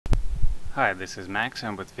Hi, this is Max.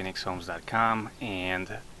 I'm with PhoenixHomes.com,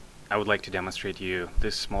 and I would like to demonstrate to you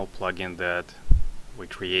this small plugin that we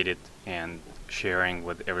created and sharing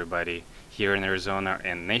with everybody here in Arizona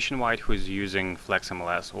and nationwide who is using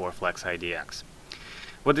FlexMLS or flexIDX.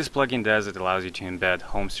 What this plugin does, it allows you to embed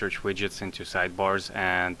home search widgets into sidebars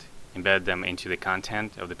and embed them into the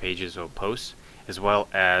content of the pages or posts, as well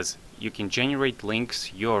as you can generate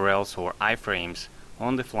links, URLs, or iframes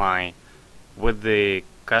on the fly with the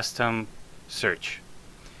custom search.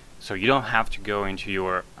 So you don't have to go into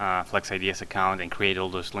your flexIDX account and create all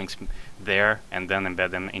those links there and then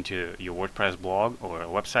embed them into your WordPress blog or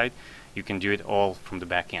website. You can do it all from the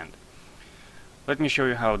back end. Let me show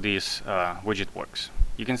you how this widget works.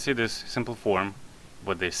 You can see this simple form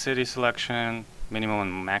with the city selection, minimum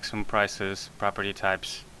and maximum prices, property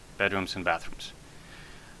types, bedrooms and bathrooms.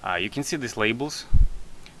 You can see these labels.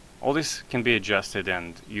 All this can be adjusted,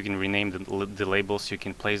 and you can rename the labels. You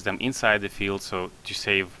can place them inside the field so to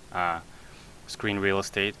save screen real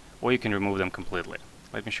estate, or you can remove them completely.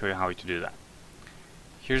 Let me show you how to do that.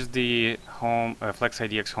 Here's the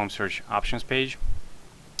FlexIDX home search options page,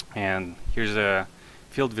 and here's a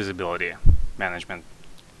field visibility management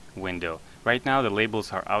window. Right now the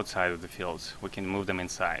labels are outside of the fields. We can move them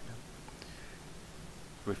inside.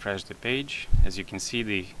 Refresh the page. As you can see,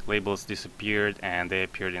 the labels disappeared and they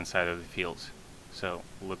appeared inside of the fields. So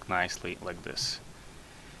look nicely like this.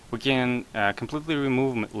 We can completely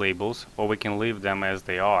remove labels, or we can leave them as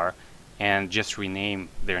they are and just rename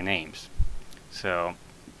their names. So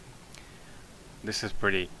this is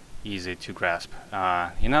pretty easy to grasp.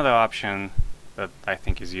 Another option that I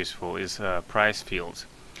think is useful is price fields.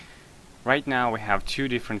 Right now we have two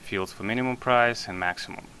different fields for minimum price and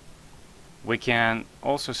maximum. We can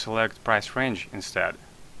also select price range instead.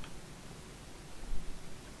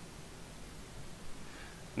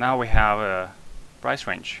 Now we have a price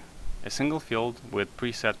range, a single field with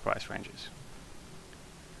preset price ranges.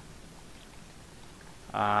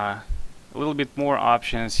 A little bit more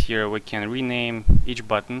options here. We can rename each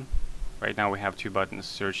button. Right now we have two buttons,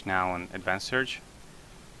 Search Now and Advanced Search.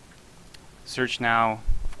 Search Now,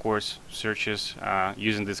 of course, searches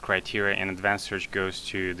using this criteria, and Advanced Search goes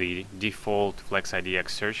to the default FlexIDX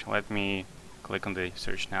search. Let me click on the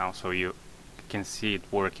Search Now so you can see it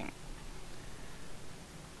working.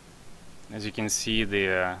 As you can see,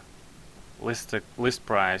 the list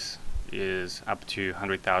price is up to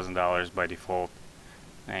 $100,000 by default,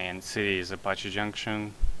 and city is Apache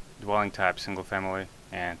Junction, dwelling type single family,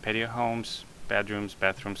 and patio homes, bedrooms,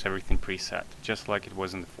 bathrooms, everything preset, just like it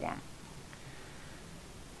was in the form.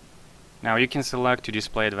 Now you can select to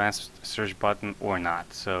display advanced search button or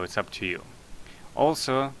not, so it's up to you.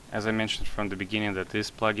 Also, as I mentioned from the beginning, that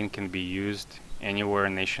this plugin can be used anywhere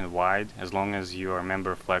nationwide as long as you are a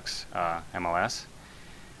member of Flex MLS.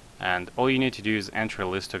 And all you need to do is enter a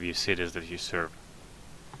list of your cities that you serve.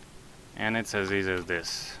 And it's as easy as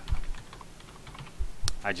this.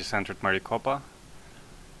 I just entered Maricopa,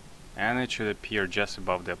 and it should appear just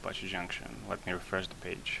above the Apache Junction. Let me refresh the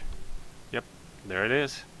page. Yep, there it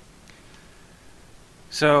is.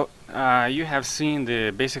 So you have seen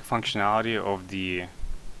the basic functionality of the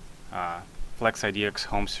FlexIDX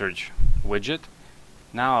home search widget.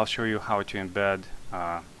 Now I'll show you how to embed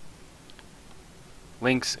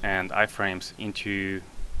links and iframes into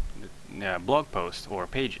blog posts or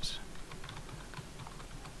pages.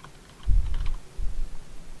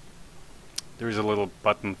 There is a little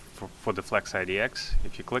button for the FlexIDX.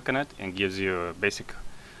 If you click on it, it gives you a basic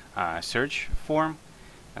search form.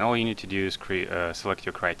 And all you need to do is select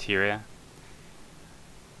your criteria.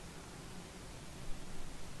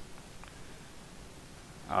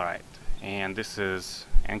 Alright, and this is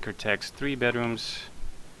anchor text 3 bedrooms,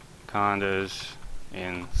 condos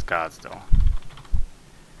in Scottsdale.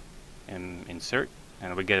 And insert,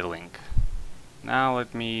 and we get a link. Now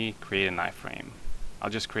let me create an iframe. I'll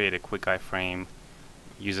just create a quick iframe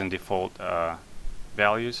using default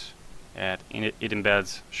values. It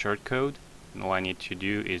embeds shortcode. And all I need to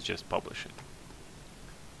do is just publish it.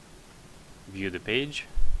 View the page.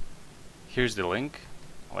 Here's the link.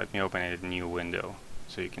 Let me open it in a new window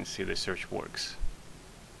so you can see the search works.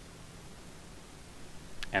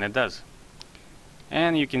 And it does.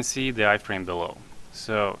 And you can see the iframe below.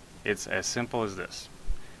 So it's as simple as this.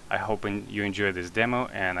 I hope you enjoyed this demo,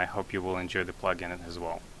 and I hope you will enjoy the plugin as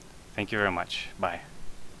well. Thank you very much. Bye.